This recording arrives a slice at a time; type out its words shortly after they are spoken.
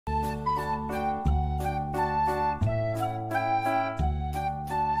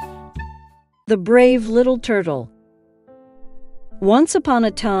The brave little turtle. Once upon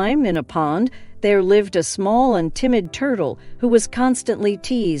a time, in a pond, there lived a small and timid turtle who was constantly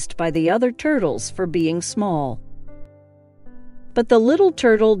teased by the other turtles for being small. But the little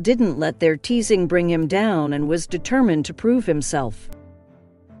turtle didn't let their teasing bring him down and was determined to prove himself.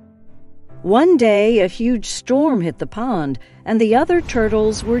 One day, a huge storm hit the pond, and the other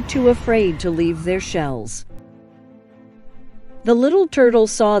turtles were too afraid to leave their shells. The little turtle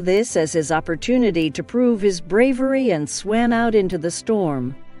saw this as his opportunity to prove his bravery and swam out into the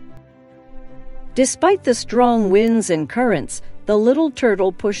storm. Despite the strong winds and currents, the little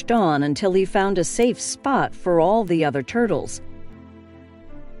turtle pushed on until he found a safe spot for all the other turtles.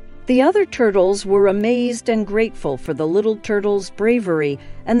 The other turtles were amazed and grateful for the little turtle's bravery,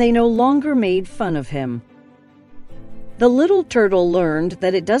 and they no longer made fun of him. The little turtle learned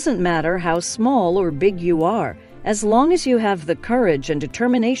that it doesn't matter how small or big you are, as long as you have the courage and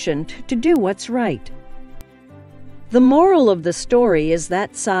determination to do what's right. The moral of the story is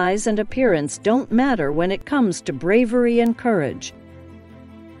that size and appearance don't matter when it comes to bravery and courage.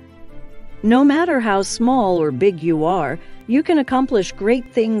 No matter how small or big you are, you can accomplish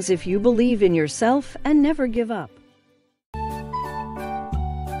great things if you believe in yourself and never give up.